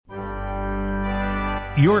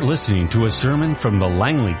You're listening to a sermon from the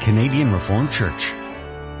Langley Canadian Reformed Church.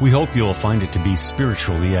 We hope you'll find it to be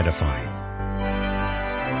spiritually edifying.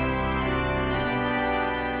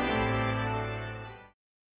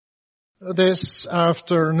 This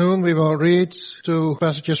afternoon we will read two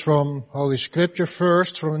passages from Holy Scripture.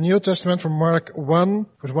 First, from the New Testament, from Mark 1,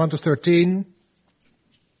 verse 1 to 13.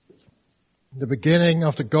 The beginning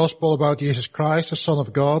of the gospel about Jesus Christ, the Son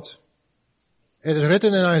of God. It is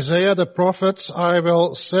written in Isaiah the prophet, I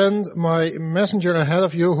will send my messenger ahead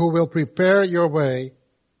of you who will prepare your way.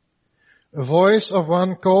 A voice of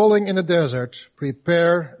one calling in the desert,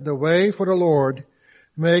 prepare the way for the Lord,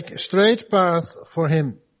 make straight path for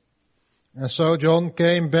him. And so John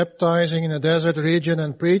came baptizing in the desert region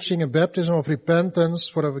and preaching a baptism of repentance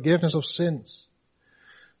for the forgiveness of sins.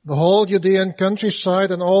 The whole Judean countryside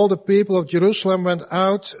and all the people of Jerusalem went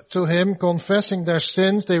out to him confessing their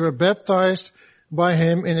sins. They were baptized by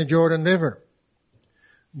him in the Jordan River.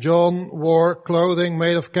 John wore clothing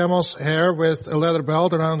made of camel's hair with a leather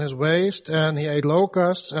belt around his waist, and he ate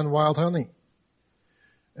locusts and wild honey.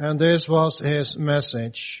 And this was his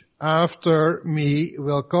message. After me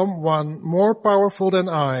will come one more powerful than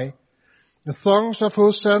I, the thongs of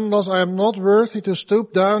whose sandals I am not worthy to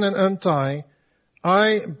stoop down and untie.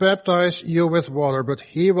 I baptize you with water, but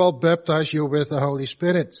he will baptize you with the Holy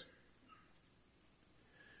Spirit.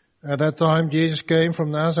 At that time Jesus came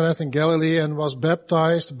from Nazareth in Galilee and was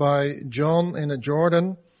baptized by John in the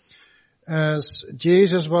Jordan. As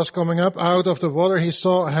Jesus was coming up out of the water, he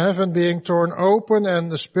saw heaven being torn open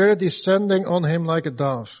and the Spirit descending on him like a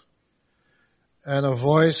dove. And a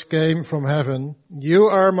voice came from heaven, You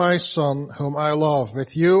are my Son, whom I love.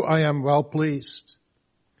 With you I am well pleased.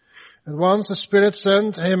 And once the Spirit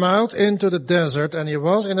sent him out into the desert, and he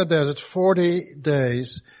was in the desert 40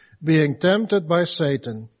 days, being tempted by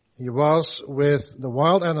Satan. He was with the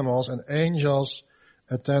wild animals, and angels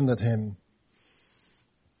attended him.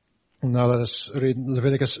 Now let us read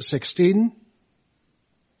Leviticus 16.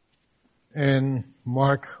 In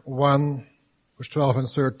Mark 1, verse 12 and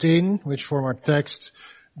 13, which form our text,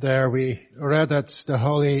 there we read that the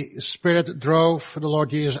Holy Spirit drove the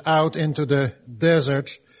Lord Jesus out into the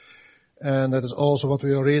desert. And that is also what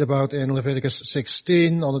we will read about in Leviticus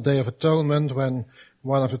 16 on the Day of Atonement when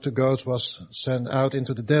one of the two goats was sent out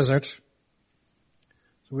into the desert.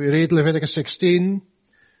 So we read Leviticus 16.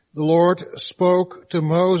 The Lord spoke to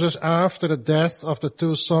Moses after the death of the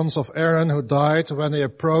two sons of Aaron who died when they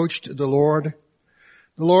approached the Lord.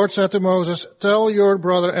 The Lord said to Moses, Tell your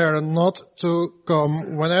brother Aaron not to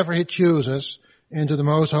come whenever he chooses into the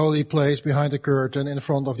most holy place behind the curtain in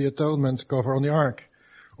front of the atonement cover on the ark.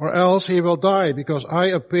 Or else he will die, because I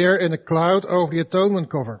appear in a cloud over the atonement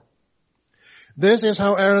cover. This is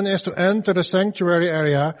how Aaron is to enter the sanctuary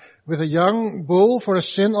area, with a young bull for a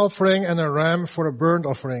sin offering and a ram for a burnt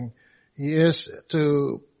offering. He is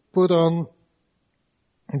to put on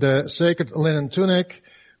the sacred linen tunic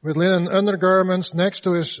with linen undergarments next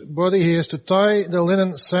to his body. He is to tie the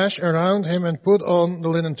linen sash around him and put on the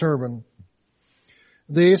linen turban.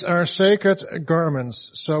 These are sacred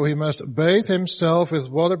garments, so he must bathe himself with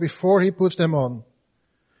water before he puts them on.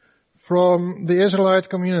 From the Israelite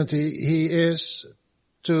community, he is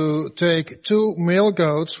to take 2 male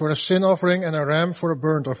goats for a sin offering and a ram for a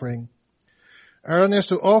burnt offering. Aaron is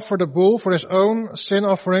to offer the bull for his own sin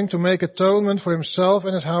offering to make atonement for himself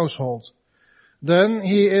and his household. Then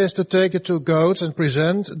he is to take the 2 goats and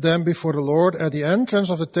present them before the Lord at the entrance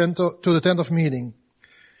of the tent to the tent of meeting.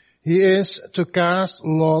 He is to cast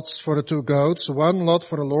lots for the 2 goats, 1 lot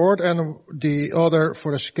for the Lord and the other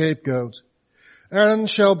for the scapegoat. Aaron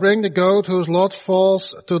shall bring the goat whose lot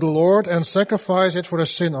falls to the Lord and sacrifice it for a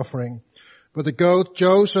sin offering. But the goat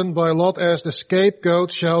chosen by lot as the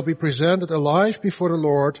scapegoat shall be presented alive before the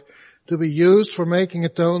Lord to be used for making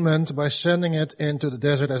atonement by sending it into the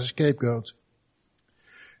desert as a scapegoat.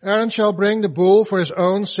 Aaron shall bring the bull for his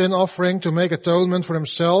own sin offering to make atonement for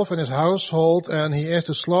himself and his household, and he is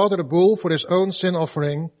to slaughter the bull for his own sin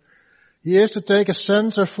offering. He is to take a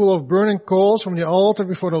censer full of burning coals from the altar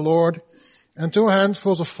before the Lord, and 2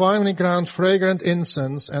 handfuls of finely ground fragrant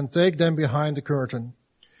incense, and take them behind the curtain.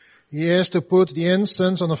 He is to put the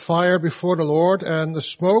incense on the fire before the Lord, and the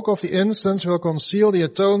smoke of the incense will conceal the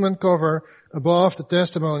atonement cover above the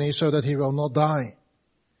testimony, so that he will not die.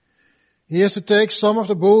 He is to take some of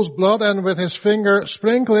the bull's blood and with his finger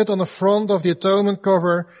sprinkle it on the front of the atonement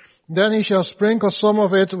cover. Then he shall sprinkle some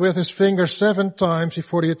of it with his finger 7 times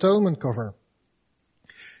before the atonement cover.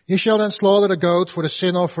 He shall then slaughter the goat for the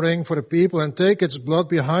sin offering for the people and take its blood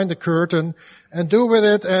behind the curtain and do with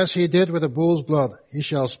it as he did with the bull's blood. He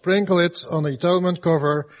shall sprinkle it on the atonement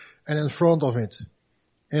cover and in front of it.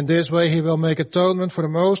 In this way he will make atonement for the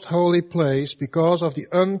most holy place because of the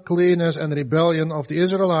uncleanness and rebellion of the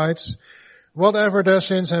Israelites, whatever their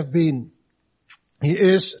sins have been. He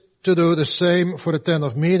is to do the same for the tent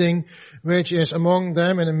of meeting, which is among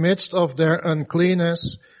them in the midst of their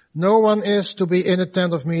uncleanness. No one is to be in the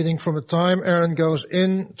tent of meeting from the time Aaron goes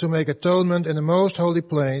in to make atonement in the most holy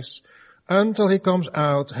place until he comes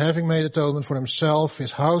out, having made atonement for himself,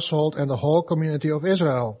 his household, and the whole community of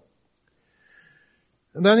Israel.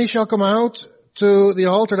 And then he shall come out to the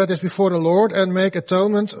altar that is before the Lord and make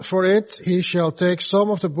atonement for it. He shall take some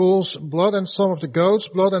of the bull's blood and some of the goat's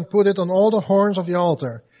blood and put it on all the horns of the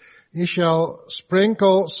altar. He shall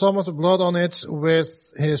sprinkle some of the blood on it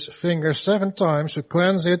with his finger 7 times to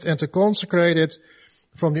cleanse it and to consecrate it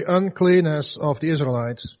from the uncleanness of the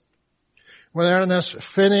Israelites. When Aaron has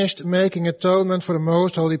finished making atonement for the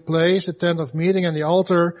most holy place, the tent of meeting and the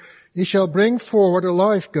altar, he shall bring forward a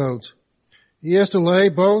live goat. He is to lay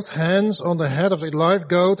both hands on the head of the live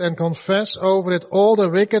goat and confess over it all the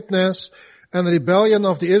wickedness and rebellion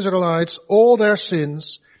of the Israelites, all their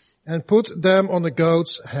sins, and put them on the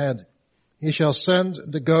goat's head. He shall send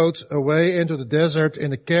the goat away into the desert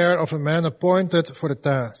in the care of a man appointed for the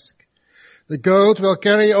task. The goat will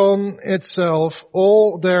carry on itself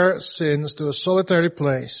all their sins to a solitary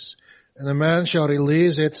place, and a man shall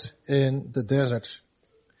release it in the desert.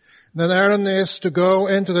 Then Aaron is to go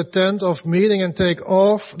into the tent of meeting and take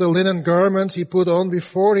off the linen garments he put on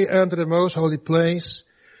before he entered the most holy place,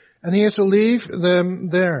 and he is to leave them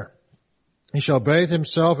there. He shall bathe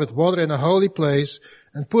himself with water in a holy place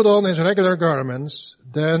and put on his regular garments.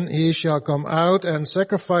 Then he shall come out and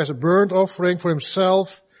sacrifice a burnt offering for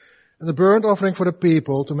himself and a burnt offering for the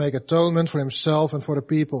people to make atonement for himself and for the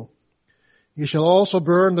people. He shall also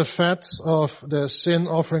burn the fat of the sin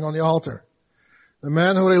offering on the altar. The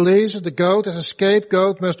man who releases the goat as a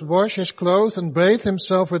scapegoat must wash his clothes and bathe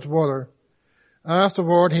himself with water.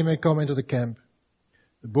 Afterward he may come into the camp.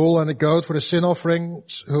 The bull and the goat for the sin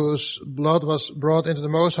offerings, whose blood was brought into the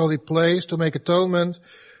most holy place to make atonement,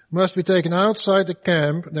 must be taken outside the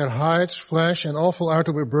camp. Their hides, flesh, and offal are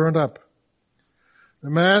to be burned up.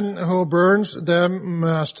 The man who burns them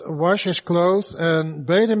must wash his clothes and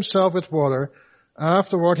bathe himself with water.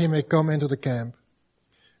 Afterward he may come into the camp.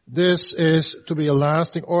 This is to be a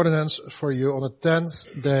lasting ordinance for you on the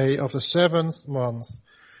 10th day of the 7th month.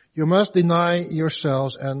 You must deny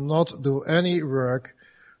yourselves and not do any work,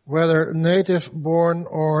 whether native born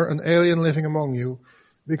or an alien living among you,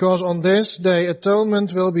 because on this day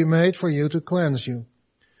atonement will be made for you to cleanse you.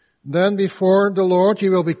 Then before the Lord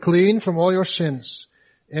you will be clean from all your sins.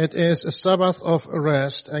 It is a Sabbath of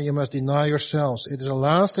rest, and you must deny yourselves. It is a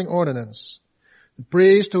lasting ordinance. The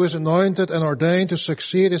priest who is anointed and ordained to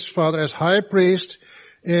succeed his father as high priest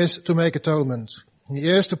is to make atonement. He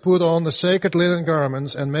is to put on the sacred linen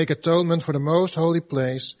garments and make atonement for the most holy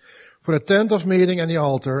place, for the tent of meeting and the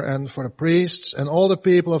altar, and for the priests and all the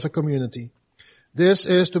people of the community. This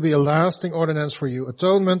is to be a lasting ordinance for you.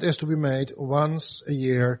 Atonement is to be made once a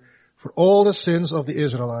year for all the sins of the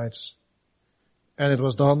Israelites. And it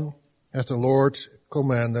was done as the Lord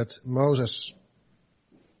commanded Moses.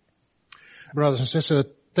 Brothers and sisters,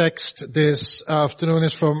 the text this afternoon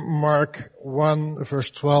is from Mark 1, verse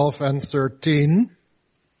 12 and 13.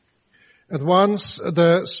 At once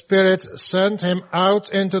the Spirit sent him out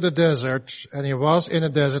into the desert, and he was in the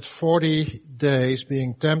desert 40 days,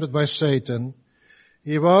 being tempted by Satan.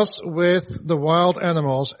 He was with the wild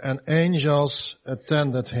animals, and angels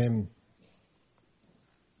attended him.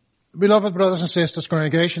 Beloved brothers and sisters,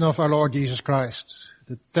 congregation of our Lord Jesus Christ,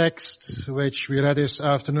 the text which we read this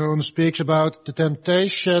afternoon speaks about the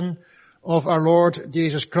temptation of our Lord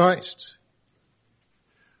Jesus Christ.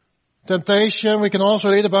 Temptation, we can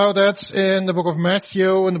also read about that in the book of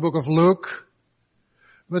Matthew and the book of Luke.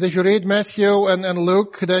 But if you read Matthew and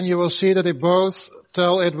Luke, then you will see that they both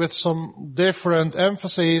tell it with some different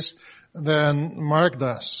emphasis than Mark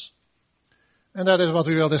does. And that is what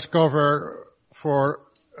we will discover for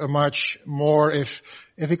much more if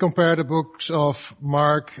we compare the books of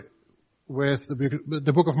Mark with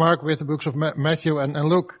the book of Mark with the books of Matthew and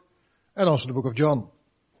Luke, and also the book of John.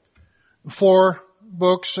 4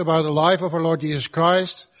 books about the life of our Lord Jesus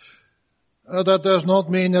Christ. That does not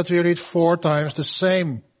mean that we read 4 times the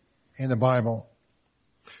same in the Bible.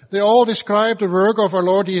 They all describe the work of our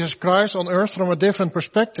Lord Jesus Christ on earth from a different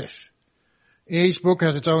perspective. Each book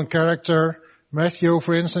has its own character. Matthew,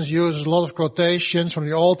 for instance, uses a lot of quotations from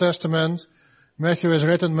the Old Testament. Matthew is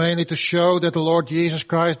written mainly to show that the Lord Jesus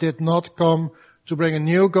Christ did not come to bring a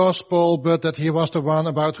new gospel, but that he was the one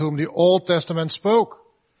about whom the Old Testament spoke.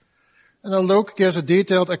 And then Luke gives a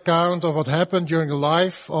detailed account of what happened during the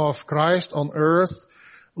life of Christ on earth,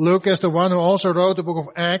 Luke is the one who also wrote the book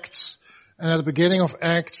of Acts, and at the beginning of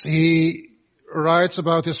Acts he writes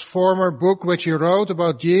about his former book which he wrote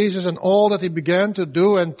about Jesus and all that he began to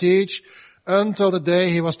do and teach until the day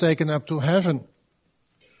he was taken up to heaven.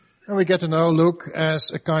 And we get to know Luke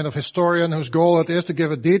as a kind of historian whose goal it is to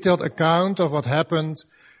give a detailed account of what happened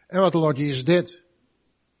and what the Lord Jesus did.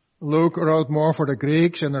 Luke wrote more for the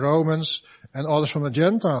Greeks and the Romans and others from the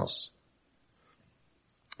Gentiles.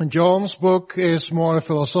 And John's book is more a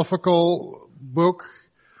philosophical book,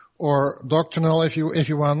 or doctrinal if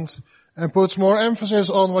you want, and puts more emphasis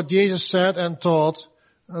on what Jesus said and taught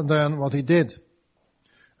than what he did.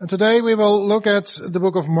 And today we will look at the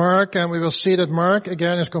book of Mark, and we will see that Mark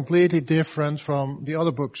again is completely different from the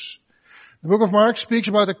other books. The book of Mark speaks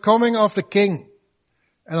about the coming of the King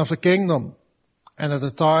and of the kingdom, and that the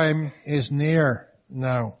time is near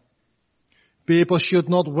now. People should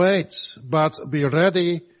not wait, but be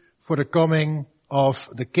ready for the coming of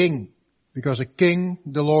the King, because the King,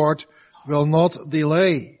 the Lord, will not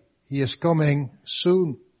delay. He is coming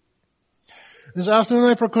soon. This afternoon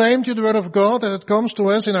I proclaim to you the word of God as it comes to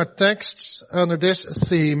us in our texts under this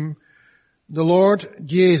theme. The Lord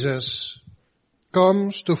Jesus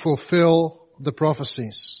comes to fulfill the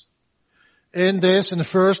prophecies. In the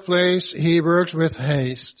first place, he works with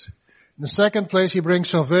haste. In the second place, he brings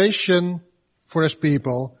salvation for his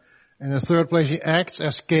people. In the third place, he acts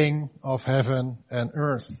as King of heaven and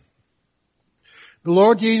earth. The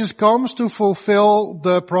Lord Jesus comes to fulfill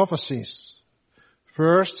the prophecies.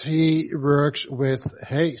 First, he works with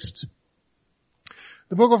haste.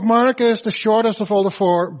 The book of Mark is the shortest of all the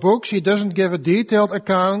four books. He doesn't give a detailed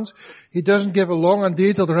account. He doesn't give a long and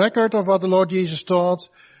detailed record of what the Lord Jesus taught.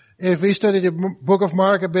 If we study the book of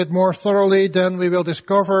Mark a bit more thoroughly, then we will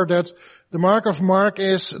discover that the mark of Mark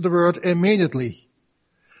is the word immediately.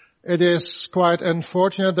 It is quite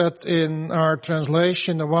unfortunate that in our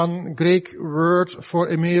translation, the one Greek word for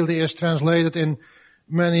immediately is translated in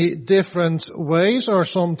many different ways, or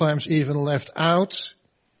sometimes even left out,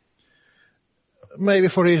 maybe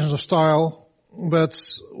for reasons of style. But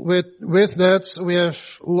with that, we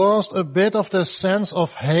have lost a bit of the sense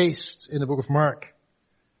of haste in the book of Mark.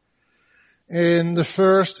 In the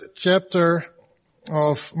first chapter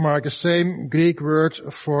of Mark, the same Greek word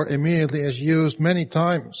for immediately is used many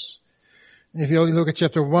times. If you only look at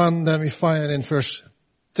chapter 1, then we find it in verse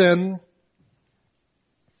 10.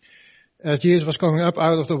 As Jesus was coming up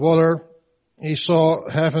out of the water, he saw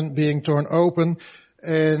heaven being torn open.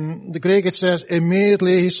 In the Greek it says,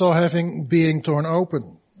 immediately he saw heaven being torn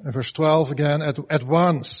open. In verse 12 again, at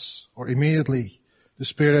once, or immediately, the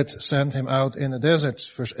Spirit sent him out in the desert.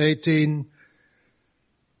 Verse 18,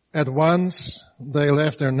 at once they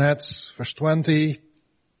left their nets. Verse 20,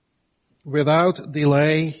 without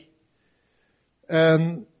delay.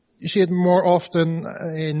 And you see it more often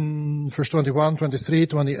in verse 21, 23,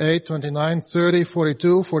 28, 29, 30,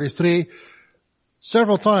 42, 43,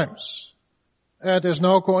 several times. There's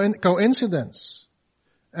no coincidence.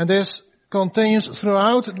 And this continues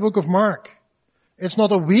throughout the book of Mark. It's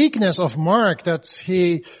not a weakness of Mark that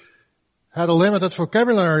he had a limited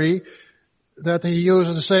vocabulary, that he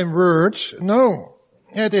uses the same words. No,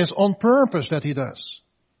 it is on purpose that he does.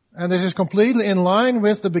 And this is completely in line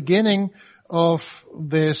with the beginning of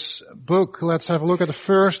this book. Let's have a look at the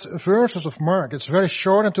first verses of Mark. It's very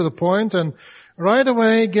short and to the point, and right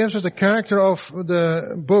away gives us the character of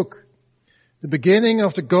the book. The beginning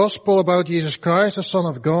of the gospel about Jesus Christ, the Son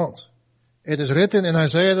of God. It is written in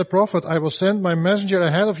Isaiah the prophet, I will send my messenger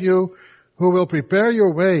ahead of you who will prepare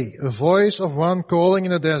your way, a voice of one calling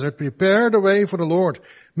in the desert, prepare the way for the Lord,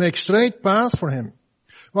 make straight paths for him.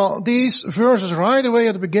 Well, these verses right away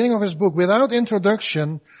at the beginning of his book, without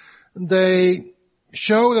introduction, they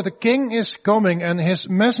show that the King is coming and his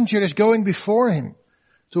messenger is going before him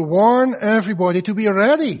to warn everybody to be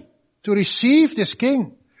ready to receive this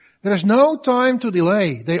King. There is no time to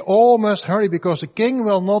delay. They all must hurry because the King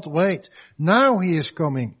will not wait. Now he is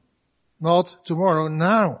coming. Not tomorrow,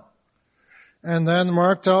 now. And then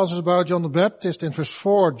Mark tells us about John the Baptist in verse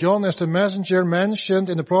 4. John is the messenger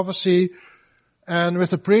mentioned in the prophecy, and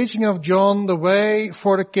with the preaching of John, the way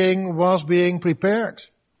for the King was being prepared.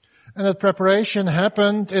 And that preparation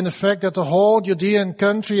happened in the fact that the whole Judean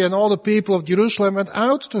country and all the people of Jerusalem went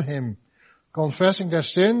out to him, confessing their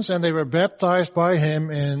sins, and they were baptized by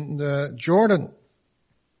him in the Jordan.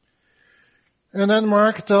 And then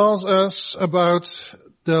Mark tells us about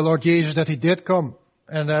the Lord Jesus, that he did come,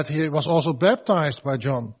 and that he was also baptized by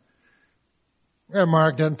John. And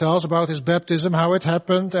Mark then tells about his baptism, how it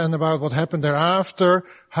happened, and about what happened thereafter,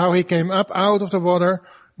 how he came up out of the water.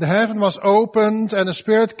 the heaven was opened and the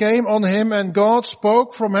Spirit came on him, and God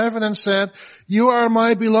spoke from heaven and said, "You are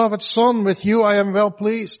my beloved Son, with you I am well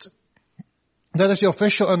pleased." That is the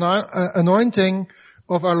official anointing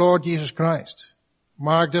of our Lord Jesus Christ.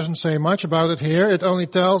 Mark doesn't say much about it here.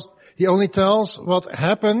 He only tells what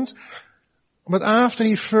happened. But after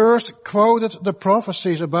he first quoted the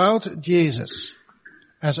prophecies about Jesus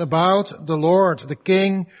as about the Lord, the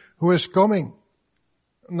King who is coming,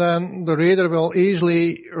 then the reader will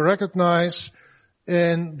easily recognize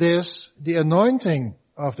in this the anointing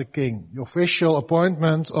of the King, the official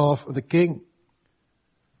appointment of the King.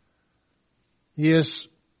 He is,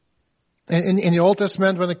 in the Old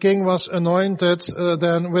Testament, when the king was anointed,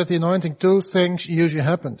 then with the anointing two things usually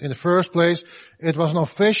happened. In the first place, it was an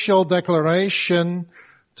official declaration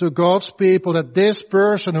to God's people that this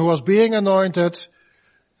person who was being anointed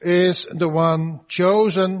is the one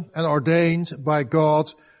chosen and ordained by God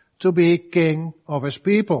to be king of his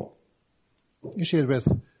people. You see it with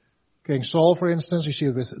King Saul, for instance. You see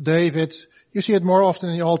it with David. You see it more often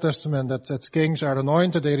in the Old Testament that kings are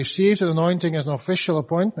anointed. They receive the anointing as an official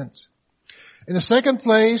appointment. In the second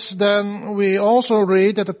place, then, we also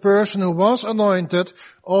read that the person who was anointed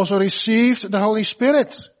also received the Holy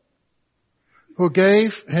Spirit, who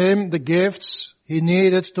gave him the gifts he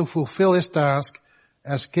needed to fulfill his task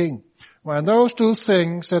as king. Well, and those two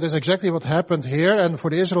things, that is exactly what happened here. And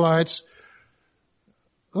for the Israelites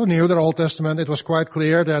who knew the Old Testament, it was quite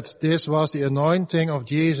clear that this was the anointing of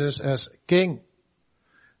Jesus as king.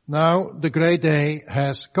 Now the great day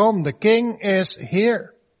has come. The king is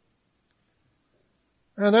here.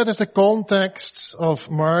 And that is the context of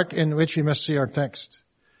Mark in which we must see our text.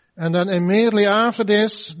 And then immediately after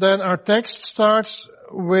this, then our text starts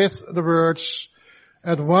with the words,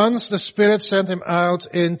 "At once the Spirit sent him out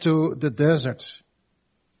into the desert."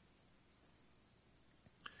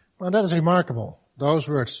 Well, that is remarkable. Those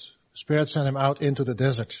words, the Spirit sent him out into the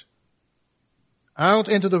desert. Out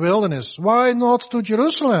into the wilderness. Why not to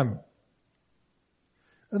Jerusalem?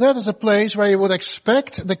 And that is a place where you would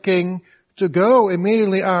expect the king to go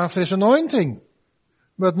immediately after his anointing.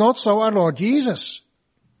 But not so our Lord Jesus.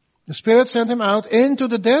 The Spirit sent him out into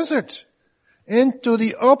the desert, into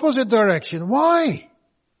the opposite direction. Why?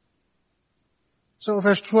 So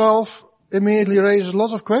verse 12 immediately raises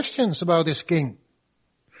lots of questions about this king.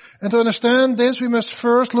 And to understand this, we must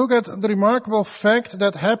first look at the remarkable fact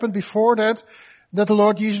that happened before that the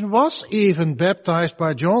Lord Jesus was even baptized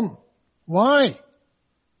by John. Why?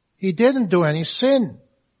 He didn't do any sin.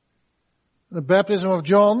 The baptism of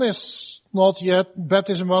John was not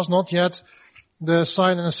yet the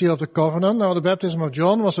sign and the seal of the covenant. No, the baptism of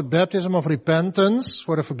John was a baptism of repentance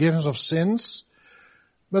for the forgiveness of sins.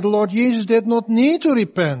 But the Lord Jesus did not need to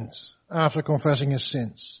repent after confessing his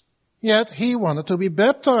sins. Yet he wanted to be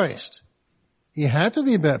baptized. He had to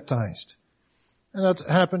be baptized. And that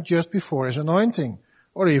happened just before his anointing,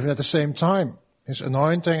 or even at the same time. His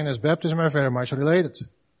anointing and his baptism are very much related.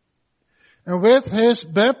 And with his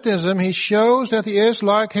baptism, he shows that he is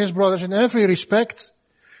like his brothers in every respect.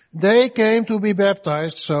 They came to be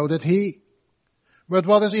baptized, so did he. But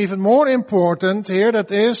what is even more important here,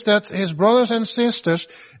 that is that his brothers and sisters,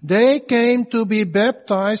 they came to be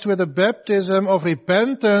baptized with a baptism of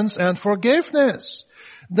repentance and forgiveness.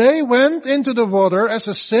 They went into the water as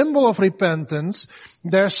a symbol of repentance.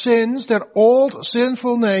 Their sins, their old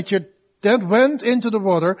sinful nature, that went into the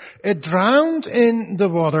water. It drowned in the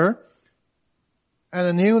water, and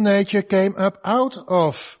a new nature came up out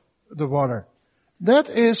of the water. That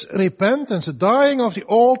is repentance, the dying of the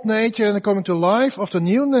old nature and the coming to life of the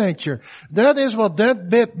new nature. That is what that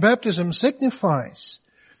baptism signifies.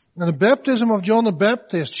 And the baptism of John the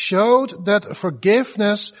Baptist showed that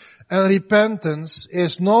forgiveness and repentance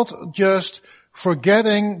is not just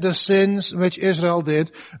forgetting the sins which Israel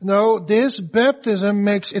did. No, this baptism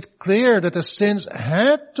makes it clear that the sins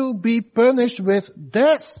had to be punished with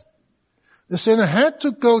death. The sinner had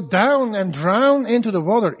to go down and drown into the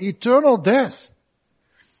water, eternal death.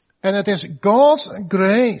 And it is God's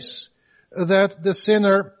grace that the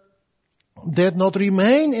sinner did not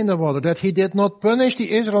remain in the water, that he did not punish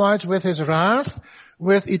the Israelites with his wrath,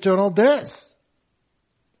 with eternal death.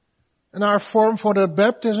 And our form for the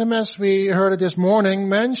baptism, as we heard it this morning,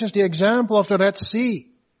 mentions the example of the Red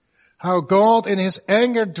Sea. How God in his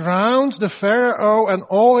anger drowned the Pharaoh and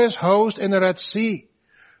all his host in the Red Sea,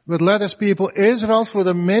 but led his people Israel through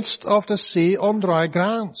the midst of the sea on dry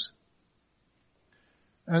ground.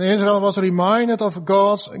 And Israel was reminded of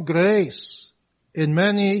God's grace in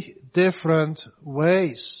many different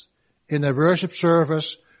ways, in their worship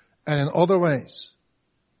service and in other ways.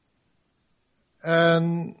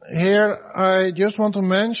 And here I just want to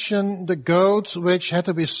mention the goats which had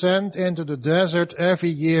to be sent into the desert every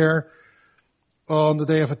year on the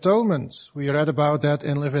Day of Atonement. We read about that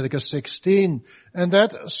in Leviticus 16. And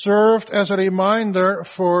that served as a reminder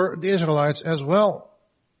for the Israelites as well.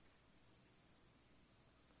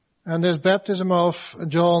 And this baptism of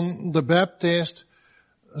John the Baptist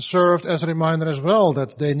served as a reminder as well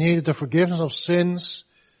that they needed the forgiveness of sins.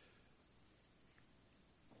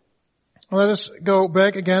 Let us go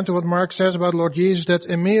back again to what Mark says about Lord Jesus, that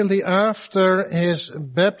immediately after his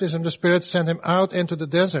baptism, the Spirit sent him out into the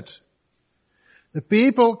desert. The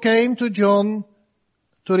people came to John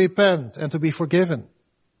to repent and to be forgiven.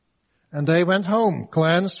 And they went home,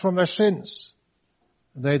 cleansed from their sins.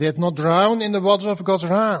 They did not drown in the waters of God's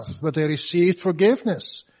wrath, but they received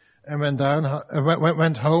forgiveness and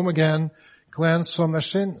went home again, cleansed from their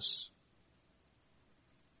sins.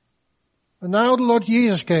 And now the Lord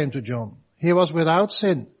Jesus came to John. He was without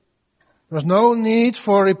sin. There was no need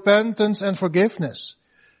for repentance and forgiveness.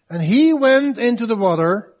 And he went into the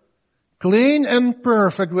water, clean and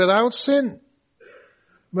perfect, without sin.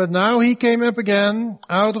 But now he came up again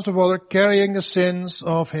out of the water, carrying the sins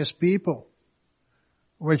of his people,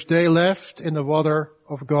 which they left in the water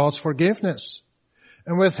of God's forgiveness.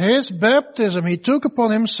 And with his baptism, he took upon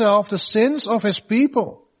himself the sins of his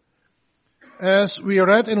people. As we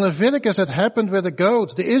read in Leviticus, that happened with the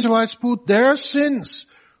goat. The Israelites put their sins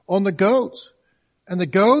on the goat, and the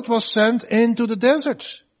goat was sent into the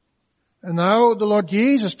desert. And now the Lord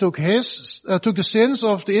Jesus took the sins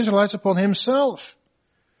of the Israelites upon himself.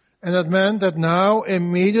 And that meant that now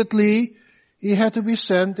immediately he had to be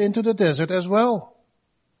sent into the desert as well.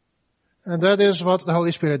 And that is what the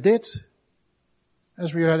Holy Spirit did.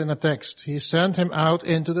 As we read in the text, he sent him out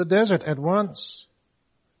into the desert at once.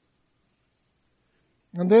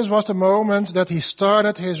 And this was the moment that he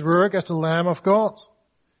started his work as the Lamb of God,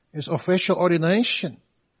 his official ordination.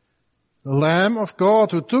 The Lamb of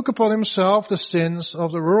God who took upon himself the sins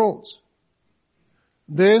of the world.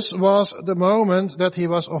 This was the moment that he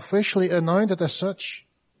was officially anointed as such.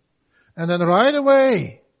 And then right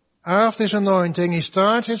away, after his anointing, he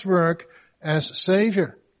starts his work as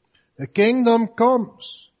Savior. The kingdom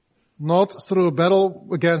comes, not through a battle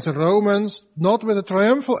against the Romans, not with a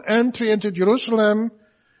triumphal entry into Jerusalem.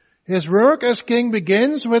 His work as king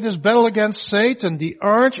begins with his battle against Satan, the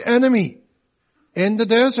arch enemy, in the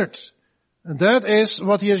desert. And that is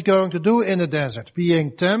what he is going to do in the desert,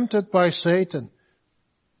 being tempted by Satan.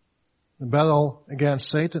 The battle against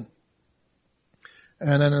Satan.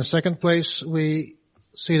 And then in the second place, we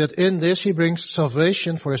see that in this he brings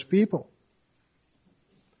salvation for his people.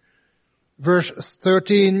 Verse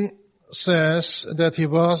 13 says that he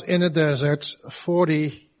was in the desert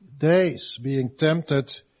 40 days, being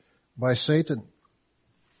tempted by Satan.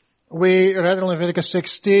 We read in Leviticus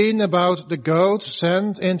 16 about the goat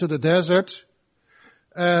sent into the desert.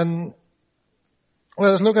 And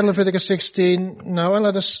let us look at Leviticus 16 now and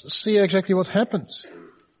let us see exactly what happened.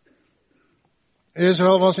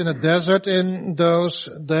 Israel was in a desert in those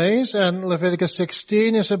days, and Leviticus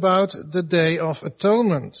 16 is about the Day of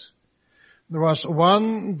Atonement. There was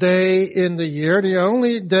one day in the year, the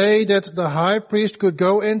only day that the high priest could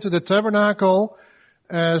go into the tabernacle.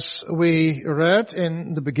 As we read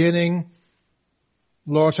in the beginning,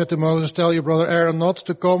 the Lord said to Moses, tell your brother Aaron not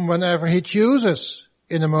to come whenever he chooses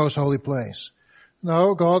in the most holy place.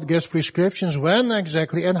 No, God gives prescriptions when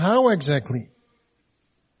exactly and how exactly.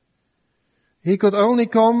 He could only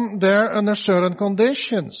come there under certain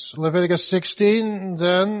conditions. Leviticus 16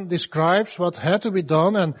 then describes what had to be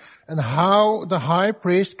done and how the high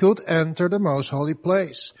priest could enter the most holy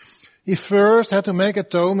place. He first had to make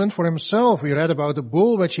atonement for himself. We read about the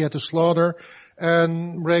bull which he had to slaughter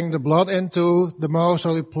and bring the blood into the most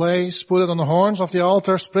holy place, put it on the horns of the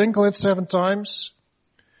altar, sprinkle it 7 times.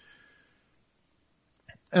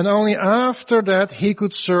 And only after that he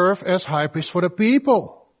could serve as high priest for the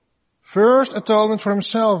people. First atonement for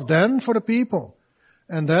himself, then for the people.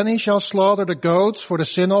 And then he shall slaughter the goats for the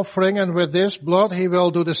sin offering, and with this blood he will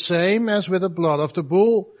do the same as with the blood of the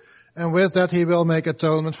bull. And with that he will make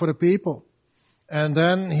atonement for the people. And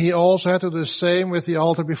then he also had to do the same with the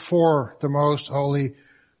altar before the most holy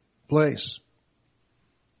place.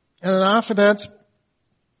 And then after that,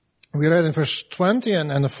 we read in verse 20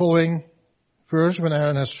 and the following verse, when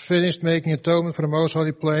Aaron has finished making atonement for the most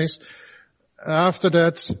holy place, after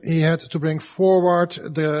that he had to bring forward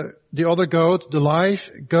the other goat, the live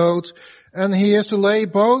goat, and he has to lay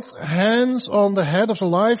both hands on the head of the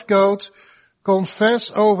live goat,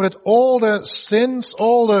 confess over it all the sins,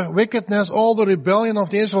 all the wickedness, all the rebellion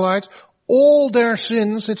of the Israelites, all their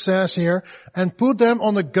sins, it says here, and put them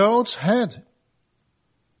on the goat's head.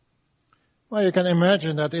 Well, you can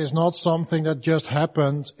imagine that is not something that just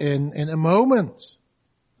happened in a moment.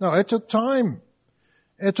 No, it took time.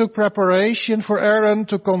 It took preparation for Aaron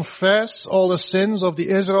to confess all the sins of the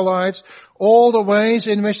Israelites, all the ways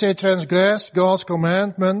in which they transgressed God's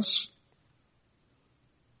commandments.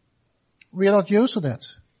 We are not used to that.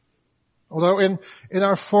 Although in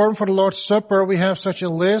our form for the Lord's Supper we have such a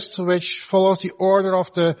list which follows the order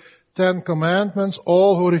of the 10 Commandments,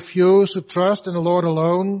 all who refuse to trust in the Lord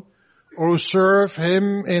alone, or who serve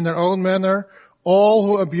Him in their own manner, all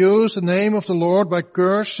who abuse the name of the Lord by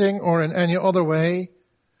cursing or in any other way.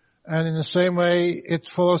 And in the same way, it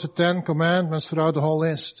follows the 10 Commandments throughout the whole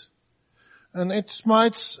list. And it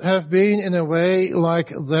might have been in a way like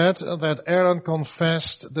that Aaron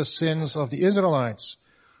confessed the sins of the Israelites.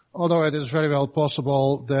 Although it is very well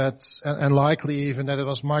possible that, and likely even, that it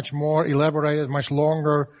was much more elaborated, much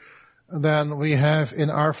longer than we have in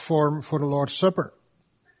our form for the Lord's Supper.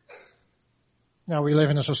 Now we live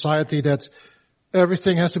in a society that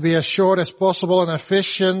everything has to be as short as possible and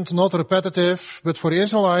efficient, not repetitive, but for the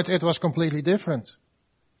Israelites it was completely different.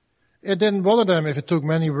 It didn't bother them if it took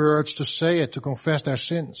many words to say it, to confess their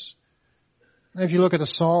sins. And if you look at the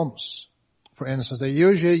Psalms, for instance, they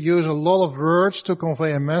usually use a lot of words to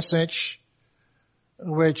convey a message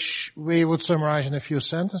which we would summarize in a few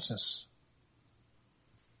sentences.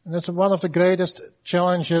 And that's one of the greatest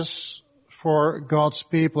challenges for God's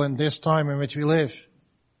people in this time in which we live.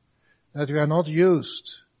 That we are not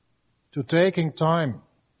used to taking time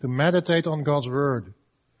to meditate on God's Word,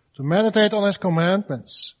 to meditate on His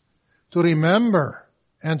commandments, to remember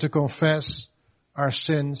and to confess our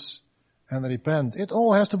sins and repent. It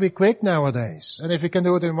all has to be quick nowadays. And if we can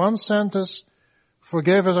do it in one sentence,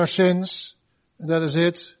 forgive us our sins, that is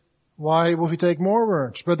it, why would we take more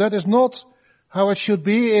words? But that is not how it should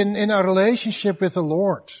be in our relationship with the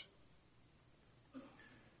Lord.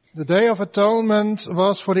 The Day of Atonement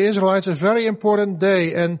was for the Israelites a very important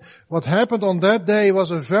day, and what happened on that day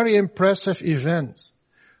was a very impressive event.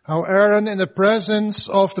 How Aaron, in the presence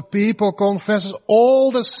of the people, confesses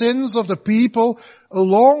all the sins of the people, a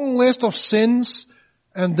long list of sins,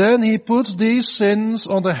 and then he puts these sins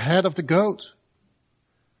on the head of the goat.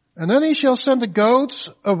 And then he shall send the goat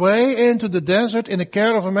away into the desert in the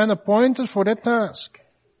care of a man appointed for that task.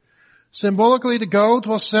 Symbolically, the goat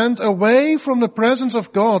was sent away from the presence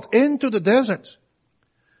of God into the desert.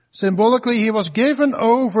 Symbolically, he was given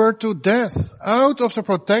over to death, out of the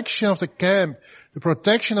protection of the camp, the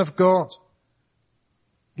protection of God,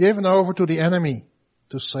 given over to the enemy,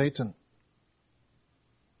 to Satan.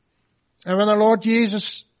 And when our Lord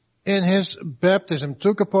Jesus, in His baptism,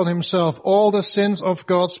 took upon Himself all the sins of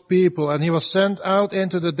God's people, and He was sent out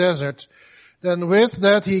into the desert, then with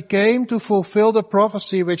that He came to fulfill the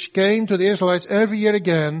prophecy which came to the Israelites every year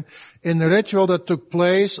again in the ritual that took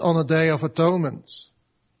place on the Day of Atonement.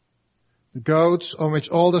 The goat on which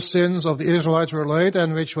all the sins of the Israelites were laid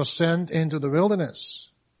and which was sent into the wilderness.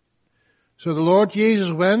 So the Lord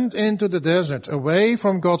Jesus went into the desert, away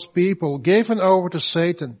from God's people, given over to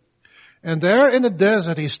Satan. And there in the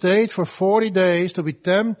desert He stayed for 40 days to be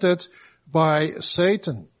tempted by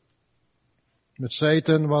Satan. But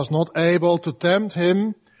Satan was not able to tempt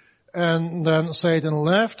Him, and then Satan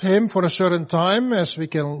left Him for a certain time, as we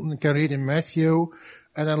can read in Matthew,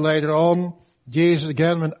 and then later on Jesus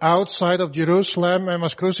again went outside of Jerusalem and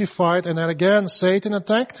was crucified, and then again Satan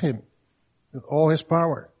attacked Him with all his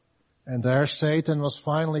power. And there Satan was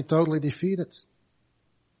finally totally defeated.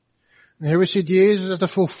 And here we see Jesus as the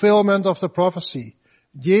fulfillment of the prophecy.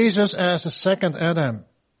 Jesus as the second Adam.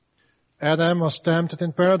 Adam was tempted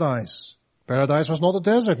in paradise. Paradise was not a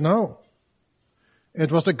desert, no.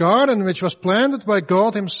 It was the garden which was planted by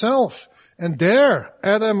God Himself. And there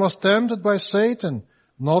Adam was tempted by Satan.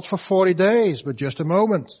 Not for 40 days, but just a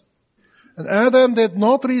moment. And Adam did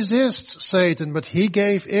not resist Satan, but he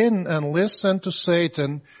gave in and listened to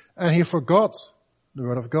Satan, and he forgot the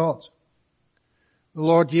word of God. The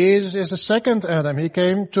Lord Jesus is the second Adam. He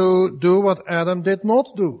came to do what Adam did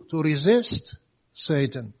not do, to resist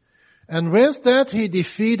Satan. And with that he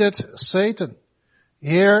defeated Satan.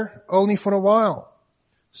 Here only for a while.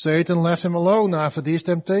 Satan left him alone after these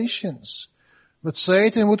temptations. But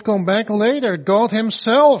Satan would come back later. God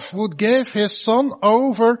Himself would give His Son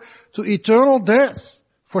over to eternal death,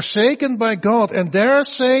 forsaken by God. And there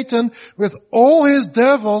Satan, with all his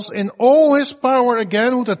devils, in all his power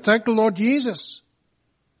again, would attack the Lord Jesus.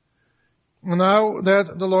 Now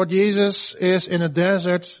that the Lord Jesus is in a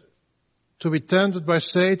desert to be tempted by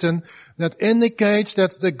Satan, that indicates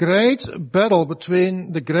that the great battle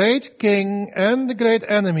between the great king and the great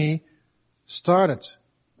enemy started.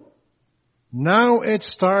 Now it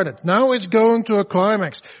started. Now it's going to a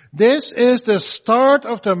climax. This is the start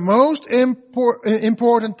of the most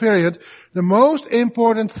important period, the most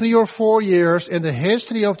important 3 or 4 years in the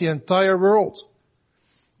history of the entire world.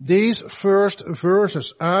 These first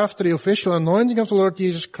verses after the official anointing of the Lord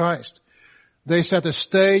Jesus Christ, they set the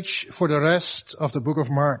stage for the rest of the book of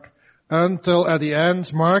Mark. Until at the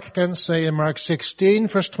end, Mark can say in Mark 16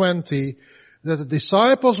 verse 20, that the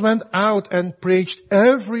disciples went out and preached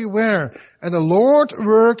everywhere, and the Lord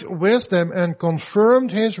worked with them and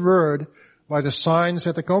confirmed his word by the signs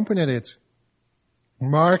that accompanied it.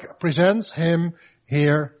 Mark presents him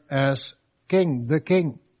here as king, the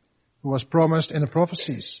king, who was promised in the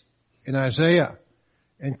prophecies, in Isaiah.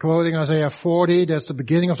 In quoting Isaiah 40, that's the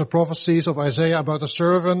beginning of the prophecies of Isaiah about the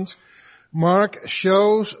servant, Mark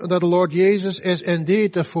shows that the Lord Jesus is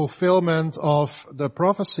indeed the fulfillment of the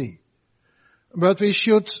prophecy. But we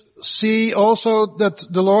should see also that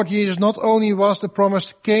the Lord Jesus not only was the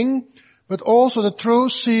promised king, but also the true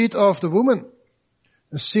seed of the woman.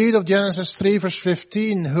 The seed of Genesis 3 verse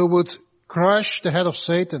 15, who would crush the head of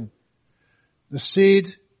Satan. The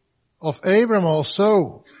seed of Abraham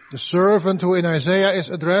also, the servant who in Isaiah is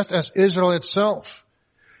addressed as Israel itself.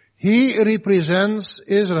 He represents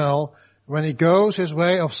Israel when he goes his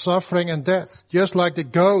way of suffering and death, just like the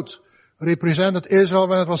goat represented Israel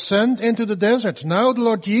when it was sent into the desert. Now the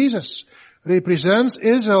Lord Jesus represents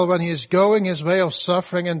Israel when he is going his way of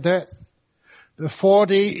suffering and death. The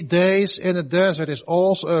 40 days in the desert is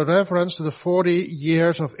also a reference to the 40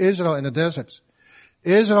 years of Israel in the desert.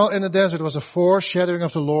 Israel in the desert was a foreshadowing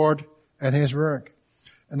of the Lord and his work.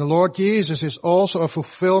 And the Lord Jesus is also a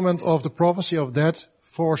fulfillment of the prophecy of that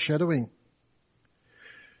foreshadowing.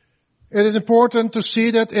 It is important to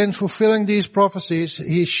see that in fulfilling these prophecies,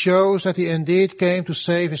 he shows that he indeed came to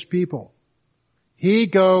save his people. He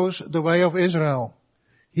goes the way of Israel.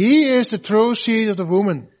 He is the true seed of the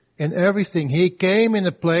woman in everything. He came in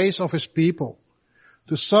the place of his people,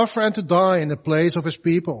 to suffer and to die in the place of his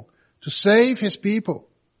people, to save his people.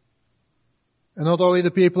 And not only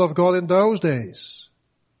the people of God in those days,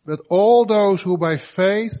 but all those who by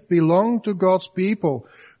faith belong to God's people,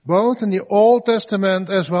 both in the Old Testament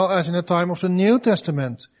as well as in the time of the New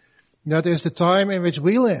Testament. That is the time in which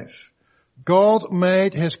we live. God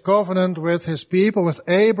made his covenant with his people, with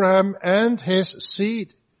Abraham and his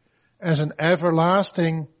seed, as an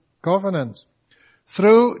everlasting covenant.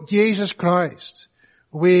 Through Jesus Christ,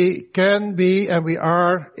 we can be and we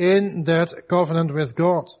are in that covenant with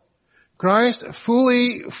God. Christ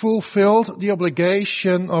fully fulfilled the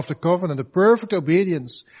obligation of the covenant, the perfect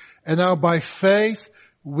obedience, and now by faith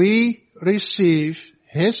we receive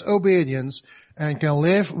his obedience and can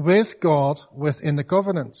live with God within the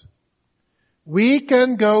covenant. We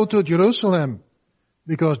can go to Jerusalem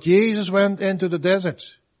because Jesus went into the desert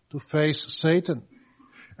to face Satan.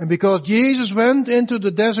 And because Jesus went into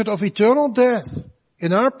the desert of eternal death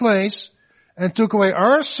in our place and took away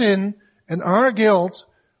our sin and our guilt,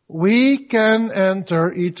 we can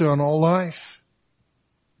enter eternal life.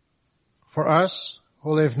 For us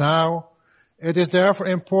who live now, it is therefore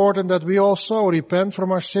important that we also repent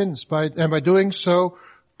from our sins and by doing so,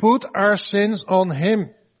 put our sins on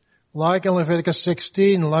him, like in Leviticus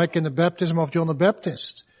 16, like in the baptism of John the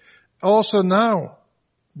Baptist. Also now,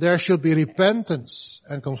 there should be repentance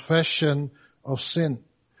and confession of sin.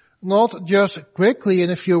 Not just quickly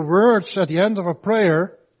in a few words at the end of a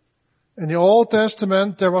prayer. In the Old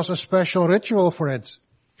Testament, there was a special ritual for it,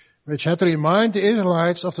 which had to remind the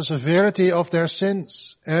Israelites of the severity of their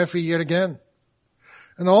sins every year again.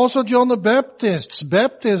 And also John the Baptist's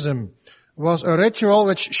baptism was a ritual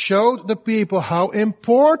which showed the people how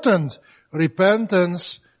important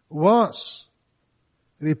repentance was.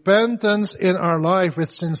 Repentance in our life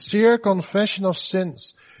with sincere confession of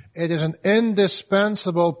sins. It is an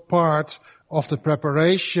indispensable part of the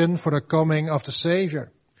preparation for the coming of the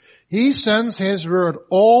Savior. He sends his word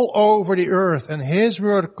all over the earth, and his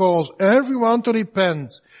word calls everyone to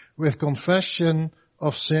repent with confession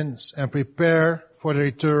of sins and prepare for the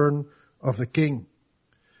return of the King.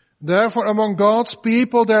 Therefore, among God's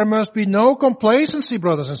people, there must be no complacency,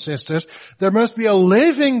 brothers and sisters. There must be a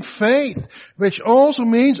living faith, which also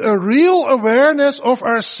means a real awareness of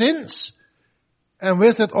our sins. And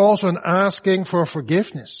with it also an asking for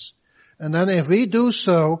forgiveness. And then if we do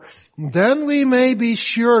so, then we may be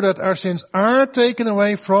sure that our sins are taken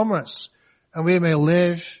away from us, and we may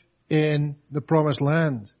live in the promised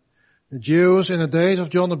land. The Jews in the days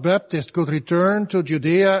of John the Baptist could return to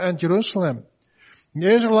Judea and Jerusalem.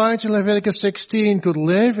 The Israelites in Leviticus 16 could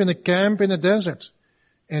live in a camp in the desert,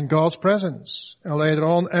 in God's presence, and later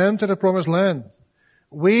on enter the promised land.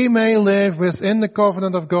 we may live within the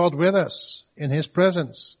covenant of God with us, in His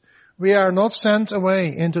presence. We are not sent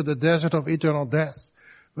away into the desert of eternal death,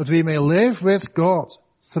 but we may live with God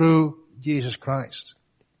through Jesus Christ.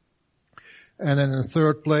 And in the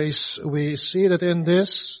third place, we see that in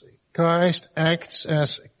this, Christ acts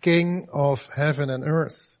as King of heaven and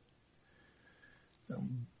earth.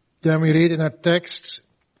 Then we read in our text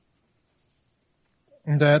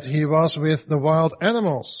that He was with the wild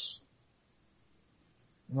animals.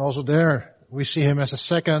 And also there, we see Him as a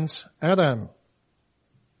second Adam.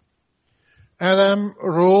 Adam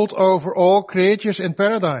ruled over all creatures in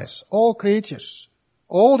paradise. All creatures.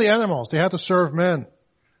 All the animals, they had to serve man.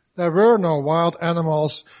 There were no wild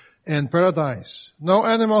animals in paradise. No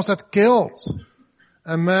animals that killed.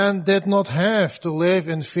 And man did not have to live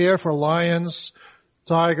in fear for lions,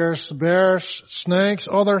 tigers, bears, snakes,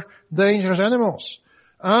 other dangerous animals.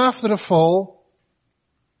 After the fall,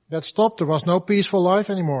 that stopped. There was no peaceful life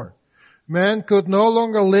anymore. Man could no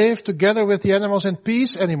longer live together with the animals in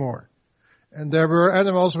peace anymore. And there were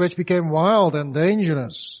animals which became wild and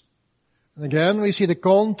dangerous. And again, we see the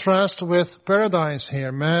contrast with paradise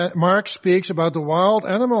here. Mark speaks about the wild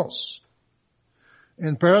animals.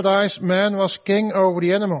 In paradise, man was king over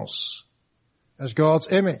the animals, as God's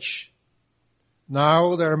image.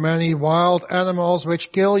 Now there are many wild animals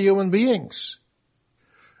which kill human beings.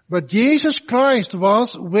 But Jesus Christ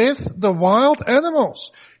was with the wild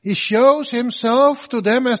animals. He shows Himself to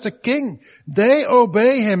them as the king. They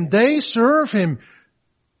obey Him. They serve Him.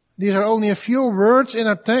 These are only a few words in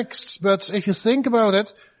our texts, but if you think about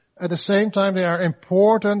it, at the same time they are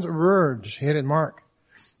important words here in Mark.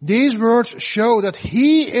 These words show that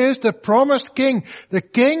He is the promised King, the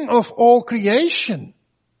King of all creation.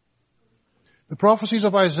 The prophecies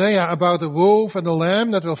of Isaiah about the wolf and the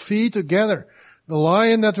lamb that will feed together, the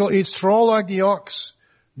lion that will eat straw like the ox,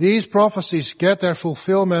 these prophecies get their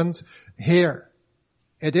fulfillment here.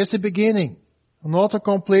 It is the beginning. Not a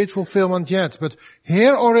complete fulfillment yet, but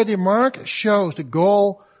here already Mark shows the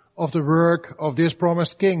goal of the work of this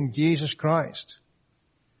promised King, Jesus Christ.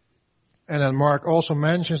 And then Mark also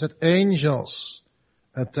mentions that angels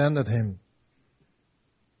attended Him.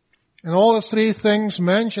 And all the three things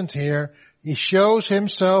mentioned here, He shows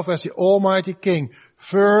Himself as the Almighty King.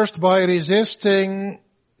 First, by resisting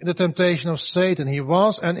the temptation of Satan. He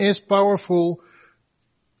was and is powerful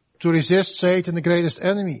to resist Satan, the greatest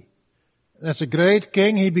enemy. As a great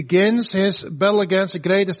king, He begins His battle against the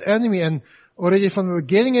greatest enemy. And already from the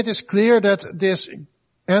beginning it is clear that this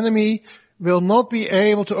enemy will not be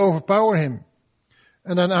able to overpower Him.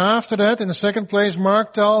 And then after that, in the second place,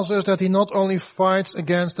 Mark tells us that He not only fights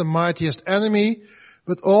against the mightiest enemy,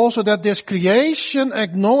 but also that this creation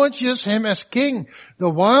acknowledges Him as king. The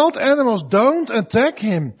wild animals don't attack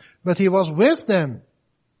Him, but He was with them,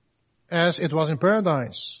 as it was in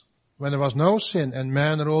paradise, when there was no sin and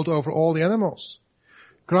man ruled over all the animals.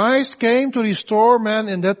 Christ came to restore man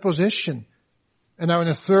in that position. And now in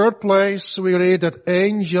the third place, we read that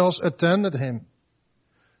angels attended Him.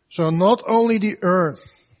 So not only the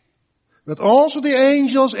earth, but also the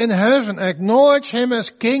angels in heaven acknowledge Him as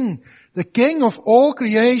King, the King of all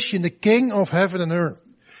creation, the King of heaven and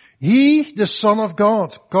earth. He, the Son of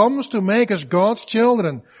God, comes to make us God's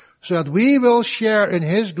children, so that we will share in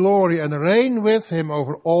His glory and reign with Him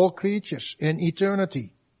over all creatures in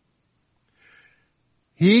eternity.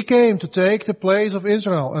 He came to take the place of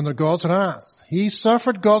Israel under God's wrath. He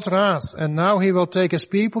suffered God's wrath, and now He will take His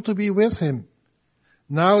people to be with Him,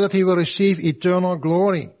 now that He will receive eternal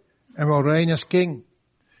glory and will reign as King.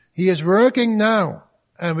 He is working now,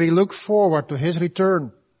 and we look forward to His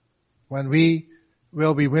return, when we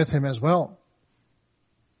will be with Him as well.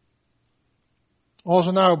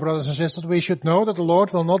 Also now, brothers and sisters, we should know that the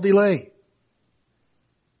Lord will not delay.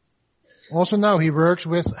 Also now, He works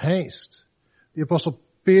with haste. The Apostle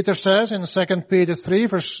Peter says in 2 Peter 3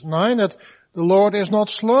 verse 9 that the Lord is not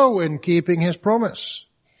slow in keeping His promise.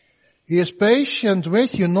 He is patient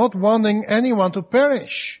with you, not wanting anyone to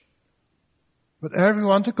perish, but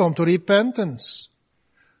everyone to come to repentance.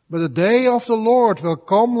 But the day of the Lord will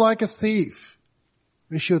come like a thief.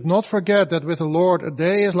 We should not forget that with the Lord a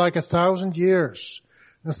day is like 1,000 years.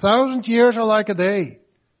 1,000 years are like a day.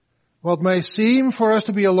 What may seem for us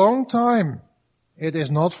to be a long time, it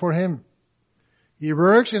is not for Him. He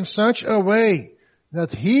works in such a way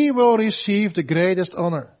that He will receive the greatest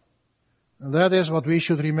honor. And that is what we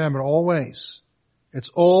should remember always. It's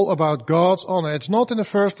all about God's honor. It's not in the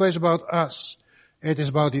first place about us. It is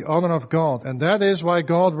about the honor of God. And that is why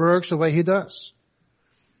God works the way He does.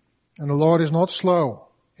 And the Lord is not slow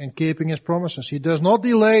in keeping His promises. He does not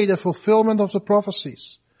delay the fulfillment of the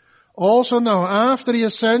prophecies. Also now, after the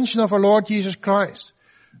ascension of our Lord Jesus Christ,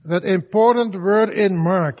 That important word in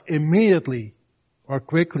Mark, immediately or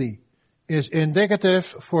quickly, is indicative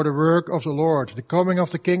for the work of the Lord, the coming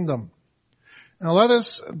of the kingdom. And let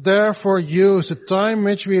us therefore use the time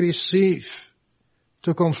which we receive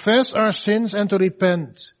to confess our sins and to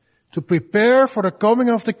repent, to prepare for the coming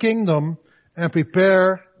of the kingdom and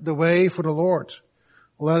prepare the way for the Lord.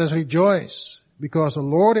 Let us rejoice, because the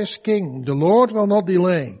Lord is King. The Lord will not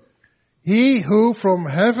delay. He who from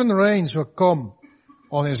heaven reigns will come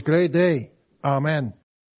on his great day. Amen.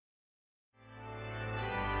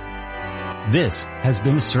 This has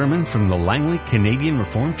been a sermon from the Langley Canadian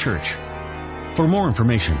Reformed Church. For more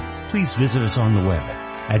information, please visit us on the web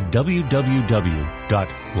at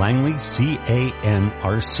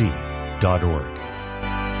www.langleycanrc.org.